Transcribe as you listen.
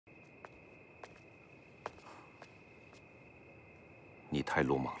你太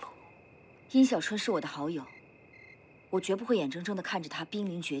鲁莽了。殷小春是我的好友，我绝不会眼睁睁地看着他濒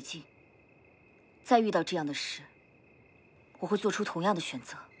临绝境。再遇到这样的事，我会做出同样的选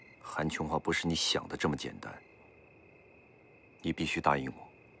择。韩琼华不是你想的这么简单。你必须答应我，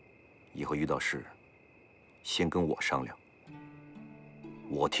以后遇到事，先跟我商量，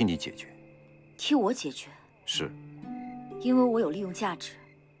我替你解决。替我解决？是。因为我有利用价值。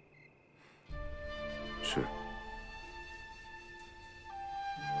是。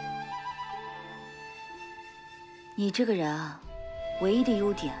你这个人啊，唯一的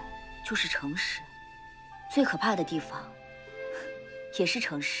优点就是诚实，最可怕的地方也是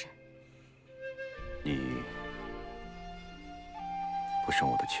诚实。你不生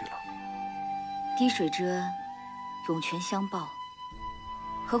我的气了？滴水之恩，涌泉相报。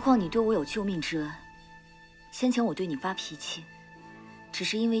何况你对我有救命之恩。先前我对你发脾气，只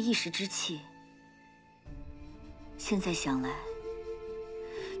是因为一时之气。现在想来，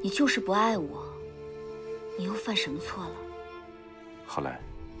你就是不爱我。你又犯什么错了？好来，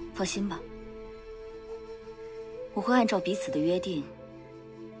放心吧，我会按照彼此的约定，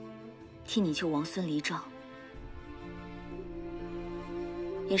替你救王孙离帐。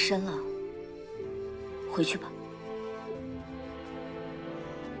夜深了，回去吧。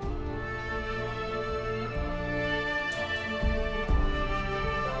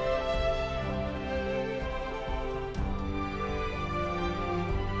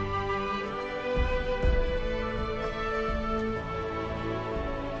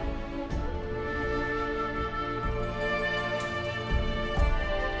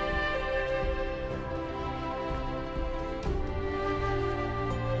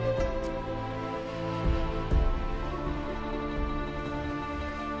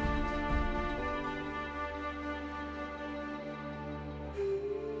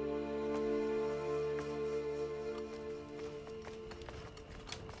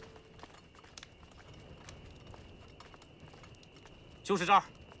就是这儿，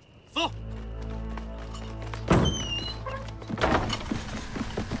走。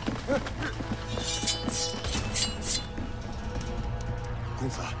公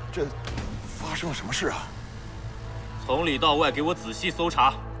子，这发生了什么事啊？从里到外给我仔细搜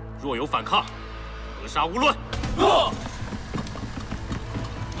查，若有反抗，格杀勿论。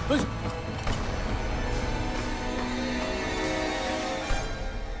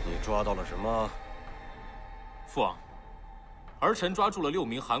你抓到了什么？父王。儿臣抓住了6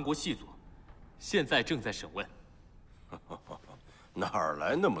名韩国细作，现在正在审问。哪儿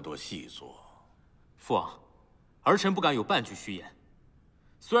来那么多细作？父王，儿臣不敢有半句虚言。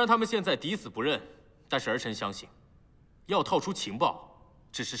虽然他们现在抵死不认，但是儿臣相信，要套出情报，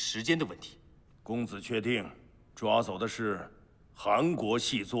只是时间的问题。公子确定抓走的是韩国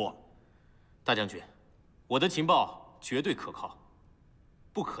细作？大将军，我的情报绝对可靠，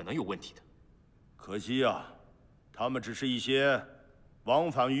不可能有问题的。可惜呀。他们只是一些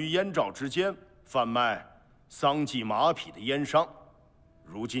往返于燕赵之间贩卖桑寄马匹的燕商。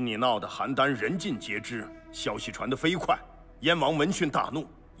如今你闹得邯郸人尽皆知，消息传得飞快，燕王闻讯大怒，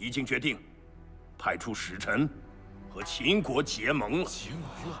已经决定派出使臣和秦国结盟了。结盟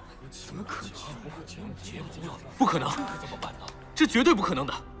了？怎么可能？结盟了？不可能！这怎么办呢？这绝对不可能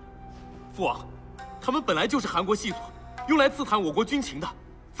的。父王，他们本来就是韩国细作，用来刺探我国军情的。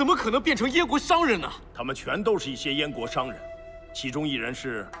怎么可能变成燕国商人呢？他们全都是一些燕国商人，其中一人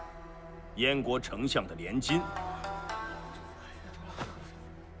是燕国丞相的联金。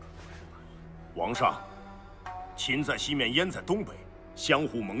皇上，秦在西面，燕在东北，相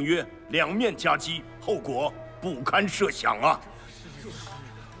互盟约，两面夹击，后果不堪设想啊！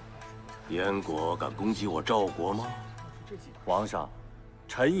燕国敢攻击我赵国吗？皇上，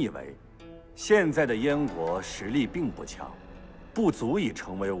臣以为，现在的燕国实力并不强。不足以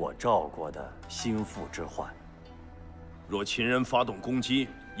成为我赵国的心腹之患。若秦人发动攻击，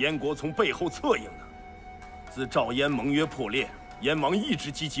燕国从背后策应呢？自赵燕盟约破裂，燕王一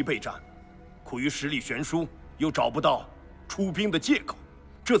直积极备战，苦于实力悬殊，又找不到出兵的借口，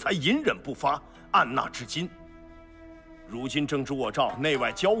这才隐忍不发，按捺至今。如今正值我赵内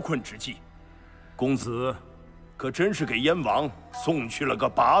外交困之际，公子可真是给燕王送去了个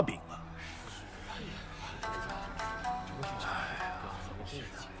把柄啊！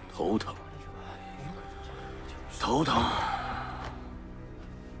头疼，头疼。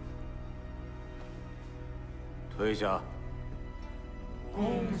退下。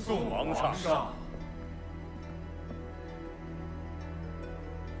恭送皇上。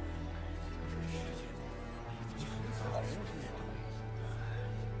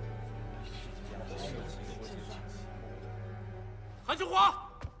韩琼华，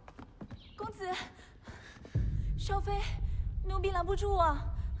公子，少妃，奴婢拦不住啊！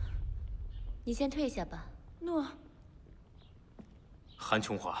你先退下吧。奴，韩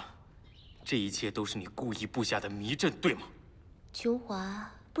琼华，这一切都是你故意布下的迷阵，对吗？琼华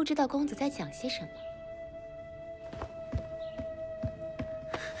不知道公子在讲些什么。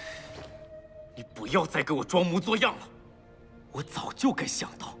你不要再给我装模作样了！我早就该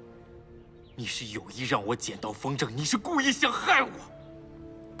想到，你是有意让我捡到风筝，你是故意想害我。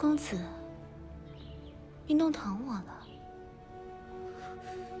公子，你弄疼我了。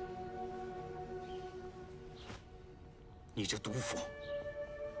你这毒妇，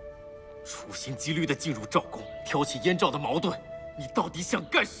处心积虑地进入赵宫，挑起燕赵的矛盾，你到底想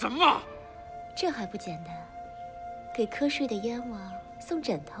干什么？这还不简单？给瞌睡的燕王送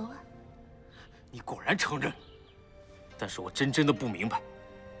枕头啊！你果然承认，但是我真的不明白，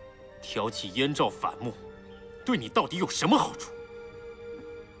挑起燕赵反目，对你到底有什么好处？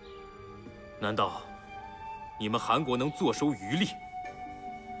难道你们韩国能坐收渔利？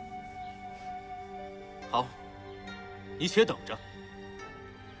好，你且等着，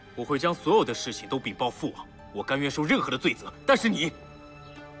我会将所有的事情都禀报父王，我甘愿受任何的罪责，但是你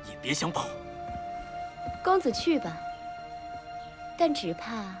也别想跑。公子去吧，但只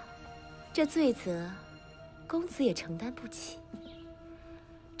怕这罪责，公子也承担不起。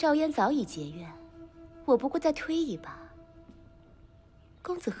赵燕早已结怨，我不过再推一把。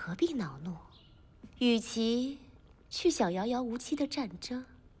公子何必恼怒？与其去想遥遥无期的战争，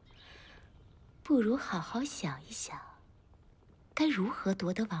不如好好想一想，该如何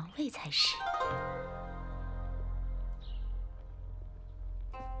夺得王位才是。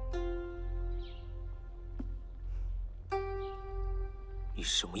你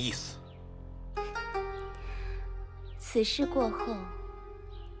什么意思？此事过后，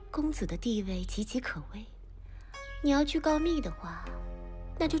公子的地位岌岌可危。你要去告密的话，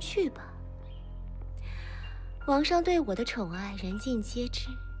那就去吧。皇上对我的宠爱人尽皆知，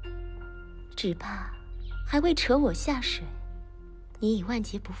只怕还未扯我下水，你已万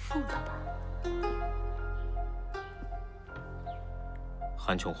劫不复了吧？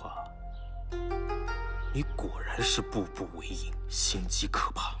韩琼华，你果然是步步为营，心机可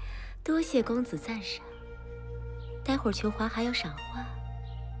怕。多谢公子赞赏。待会儿琼华还要赏花，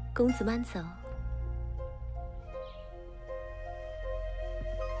公子慢走。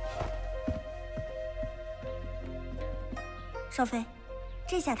少妃，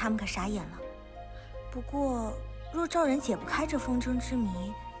这下他们可傻眼了。不过，若赵人解不开这风筝之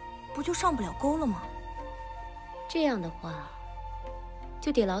谜，不就上不了钩了吗？这样的话，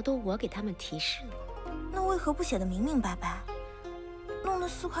就得劳动我给他们提示了。那为何不写得明明白白？弄得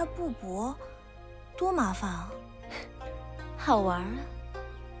4块布帛，多麻烦啊！好玩啊！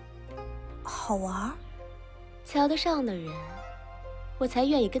好玩？瞧得上的人，我才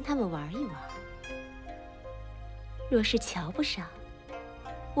愿意跟他们玩一玩。若是瞧不上，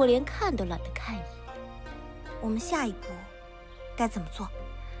我连看都懒得看一眼。我们下一步该怎么做？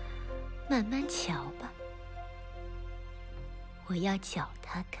慢慢瞧吧。我要搅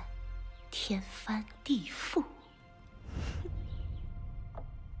他个天翻地覆。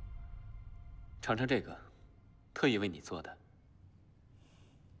尝尝这个，特意为你做的。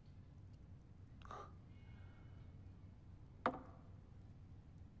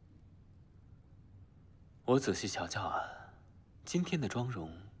我仔细瞧瞧啊，今天的妆容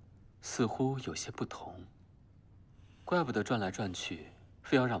似乎有些不同，怪不得转来转去，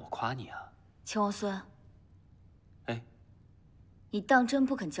非要让我夸你啊。秦王孙，哎，你当真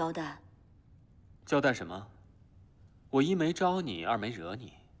不肯交代？交代什么？我一没招你，二没惹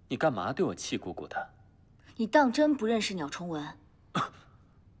你，你干嘛对我气鼓鼓的？你当真不认识鸟崇文？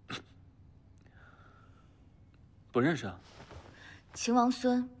不认识啊。秦王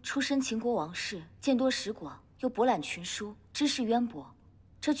孙出身秦国王室，见多识广，又博览群书，知识渊博。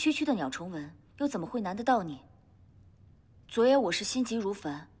这区区的鸟崇文，又怎么会难得到你？昨夜我是心急如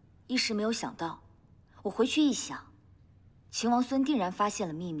焚，一时没有想到。我回去一想，秦王孙定然发现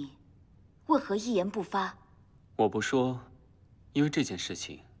了秘密，为何一言不发？我不说，因为这件事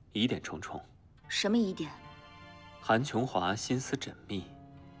情疑点重重。什么疑点？韩琼华心思缜密，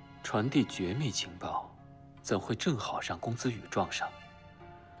传递绝密情报，怎会正好让公子羽撞上？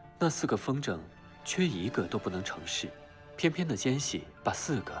那4个风筝，缺一个都不能成事，偏偏的奸细把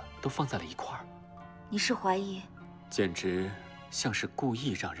4个都放在了一块儿。你是怀疑？简直像是故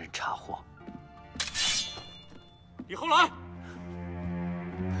意让人查获。李后来，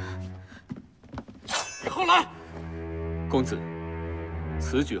李后来，公子，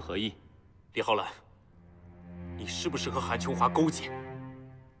此举何意？李浩然，你是不是和韩琼华勾结，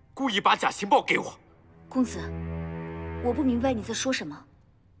故意把假情报给我？公子，我不明白你在说什么。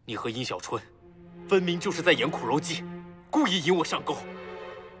你和殷小春，分明就是在演苦肉计，故意引我上钩。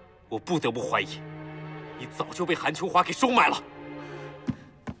我不得不怀疑，你早就被韩琼华给收买了。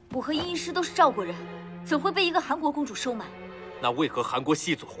我和殷医师都是赵国人，怎会被一个韩国公主收买？那为何韩国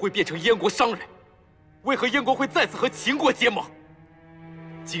细佐会变成燕国商人？为何燕国会再次和秦国结盟？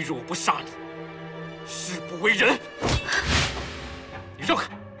今日我不杀你，誓不为人！你让开！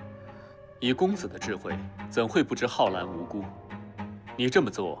以公子的智慧，怎会不知浩然无辜？你这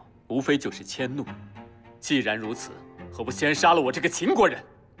么做，无非就是迁怒。既然如此，何不先杀了我这个秦国人？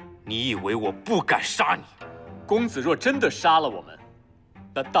你以为我不敢杀你？公子若真的杀了我们，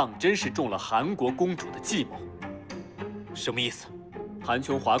那当真是中了韩国公主的计谋。什么意思？韩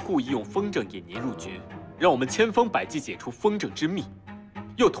琼华故意用风筝引您入局，让我们千方百计解除风筝之密，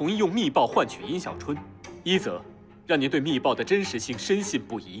又同意用密报换取殷小春。一则让您对密报的真实性深信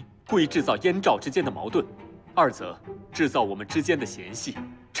不疑，故意制造燕赵之间的矛盾；二则制造我们之间的嫌隙，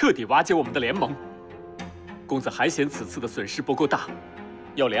彻底瓦解我们的联盟。公子还嫌此次的损失不够大，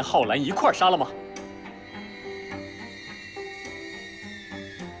要连浩然一块儿杀了吗？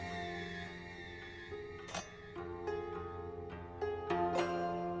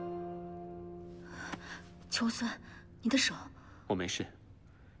秋孙，你的手。我没事。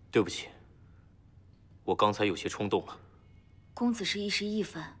对不起，我刚才有些冲动了。公子是一时义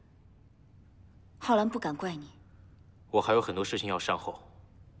愤，浩然不敢怪你。我还有很多事情要善后，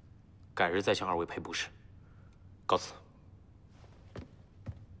改日再向二位赔不是。告辞。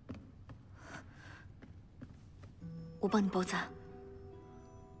我帮你包扎。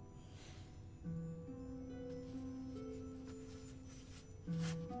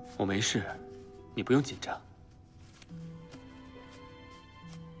我没事，你不用紧张。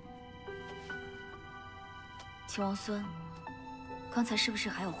秦王孙，刚才是不是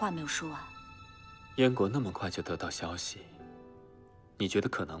还有话没有说完？燕国那么快就得到消息，你觉得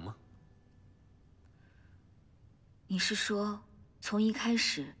可能吗？你是说，从一开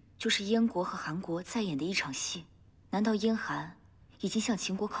始就是燕国和韩国在演的一场戏？难道燕韩已经向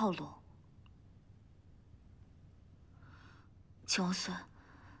秦国靠拢？秦王孙，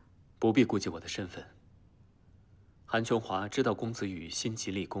不必顾及我的身份。韩琼华知道公子羽心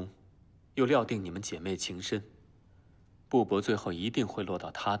急立功，又料定你们姐妹情深，布帛最后一定会落到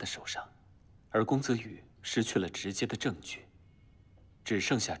他的手上，而公子羽失去了直接的证据，只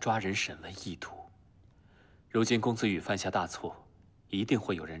剩下抓人审问意图。如今公子羽犯下大错，一定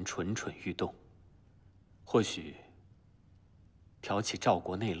会有人蠢蠢欲动，或许挑起赵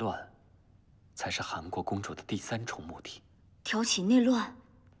国内乱，才是韩国公主的第三重目的。挑起内乱？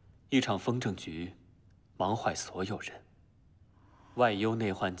一场风筝局，忙坏所有人，外忧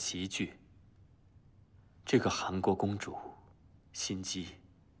内患齐聚。这个韩国公主心机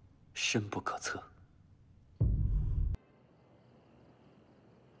深不可测。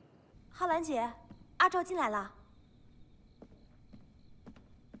浩然姐，阿赵进来了。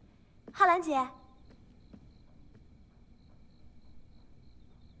浩然姐，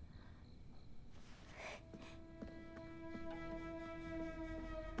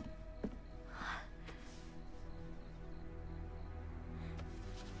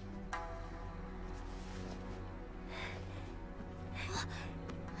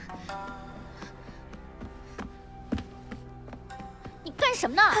你干什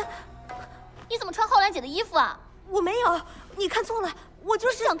么呢？你怎么穿浩然姐的衣服啊？我没有，你看错了，我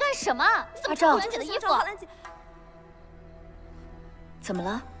就是。你想干什么？你怎么穿浩然姐的衣服？浩然姐，怎么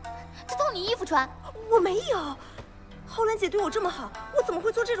了？这都是你衣服穿。我没有，浩然姐对我这么好，我怎么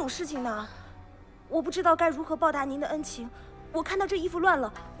会做这种事情呢？我不知道该如何报答您的恩情。我看到这衣服乱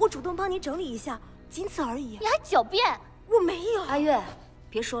了，我主动帮您整理一下，仅此而已。你还狡辩！我没有。阿月，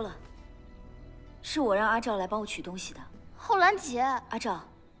别说了，是我让阿赵来帮我取东西的。浩然姐，阿赵。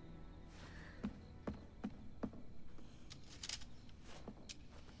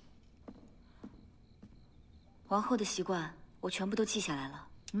王后的习惯我全部都记下来了，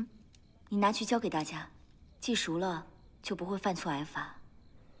你拿去教给大家，记熟了就不会犯错挨罚。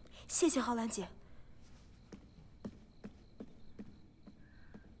谢谢浩然姐。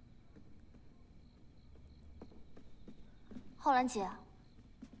浩然姐，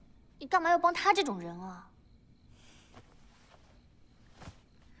你干嘛要帮他这种人啊？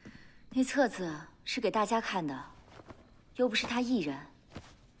那册子是给大家看的，又不是他一人。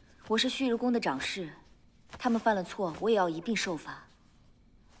我是旭日宫的长侍。他们犯了错，我也要一并受罚。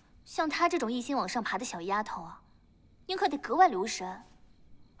像她这种一心往上爬的小丫头啊，您可得格外留神。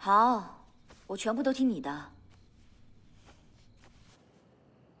好，我全部都听你的。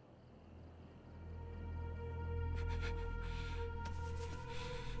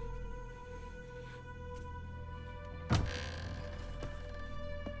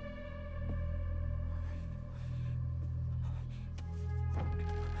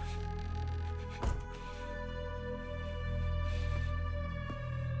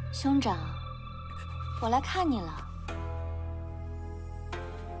兄长，我来看你了。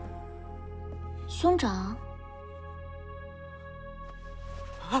兄长，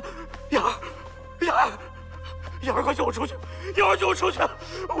雅儿，雅儿，快救我出去！雅儿，救我出去！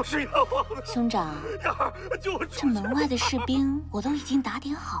我是冤枉的。兄长，雅儿，救我出去！这门外的士兵我都已经打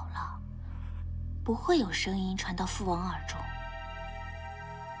点好了，不会有声音传到父王耳中。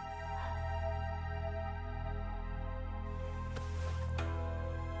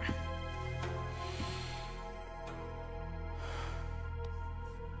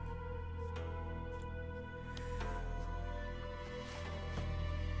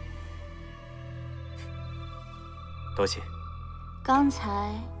多谢。刚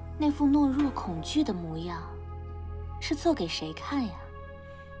才那副懦弱恐惧的模样，是做给谁看呀？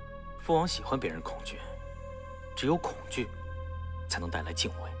父王喜欢别人恐惧，只有恐惧，才能带来敬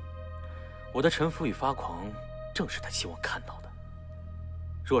畏。我的臣服与发狂，正是他希望看到的。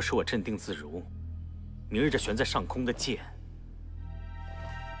若是我镇定自如，明日这悬在上空的剑，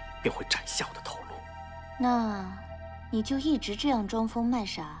便会斩下我的头颅。那，你就一直这样装疯卖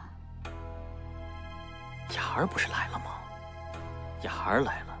傻？雅儿不是来了吗？雅儿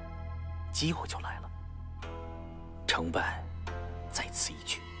来了，机会就来了。成败在此一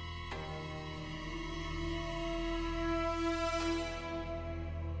举。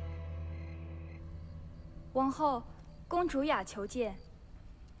王后，公主雅求见。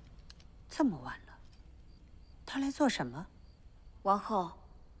这么晚了，她来做什么？王后，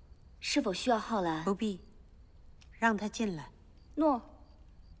是否需要浩然？不必，让她进来。诺。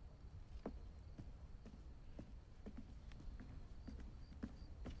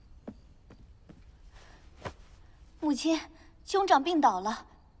母亲，兄长病倒了，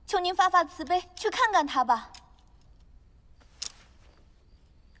求您发发慈悲，去看看他吧。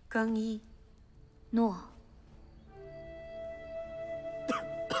更衣。诺。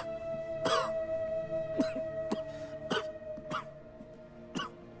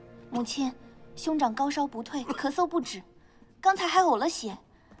母亲，兄长高烧不退，咳嗽不止，刚才还呕了血。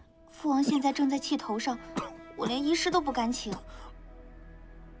父王现在正在气头上，我连医师都不敢请。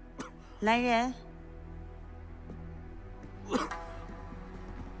来人，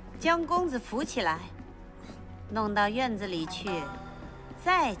将公子扶起来，弄到院子里去，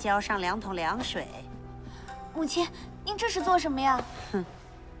再浇上2桶凉水。母亲，您这是做什么呀？哼，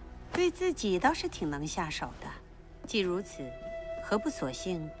对自己倒是挺能下手的。既如此，何不索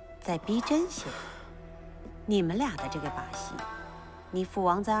性再逼真些？你们俩的这个把戏，你父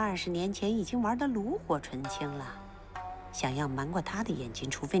王在20年前已经玩得炉火纯青了。想要瞒过他的眼睛，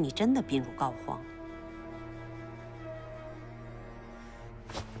除非你真的病入膏肓。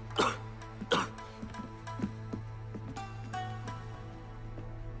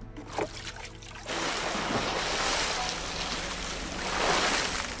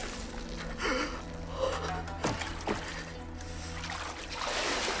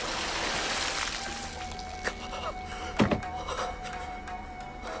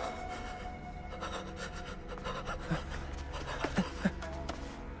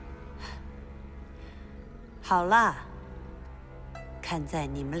好了，看在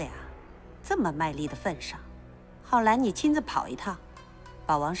你们俩这么卖力的份上，浩然，你亲自跑一趟，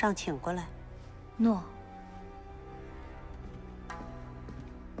把王上请过来。诺。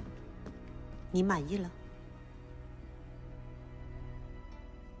你满意了？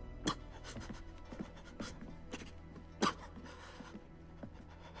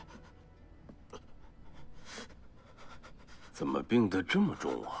怎么病得这么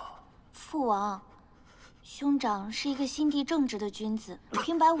重啊？父王。兄长是一个心地正直的君子，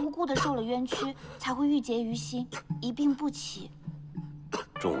平白无故的受了冤屈，才会郁结于心，一病不起。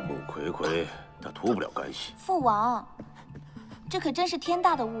众目睽睽，他脱不了干系。父王，这可真是天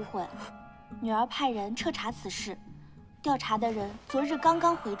大的误会。女儿派人彻查此事，调查的人昨日刚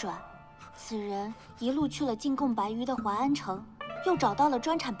刚回转，此人一路去了进贡白鱼的淮安城，又找到了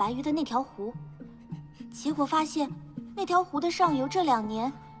专产白鱼的那条湖，结果发现那条湖的上游这2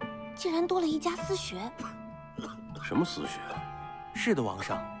年竟然多了一家私学。什么私学？是的，王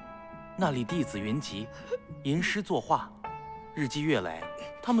上，那里弟子云集，吟诗作画，日积月累，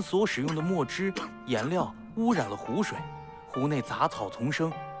他们所使用的墨汁、颜料污染了湖水，湖内杂草丛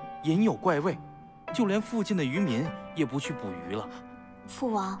生，隐有怪味，就连附近的渔民也不去捕鱼了。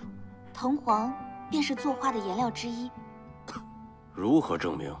父王，藤黄便是作画的颜料之一。如何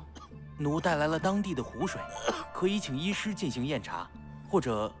证明？奴带来了当地的湖水，可以请医师进行验查，或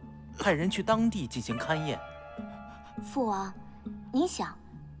者派人去当地进行勘验。父王，您想，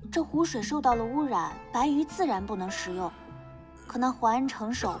这湖水受到了污染，白鱼自然不能食用。可那淮安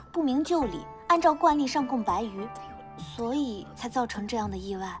城守不明就里，按照惯例上供白鱼，所以才造成这样的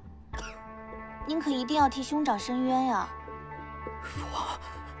意外。您可一定要替兄长伸冤呀！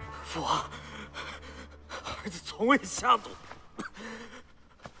父王，儿子从未下毒，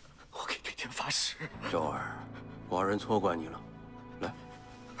我可以对天发誓。昭儿，寡人错怪你了。来，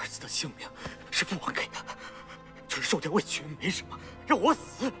儿子的性命是父王给的，就是受点委屈没什么，让我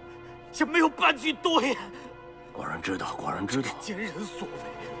死也没有半句多言。寡人知道，寡人知道，奸人所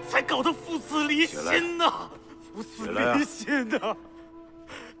为，才搞得父死离心呐！父死离心呐！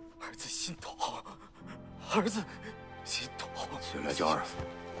儿子心痛，儿子心痛。起来，娇儿。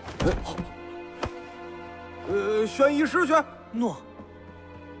宣医师去。诺。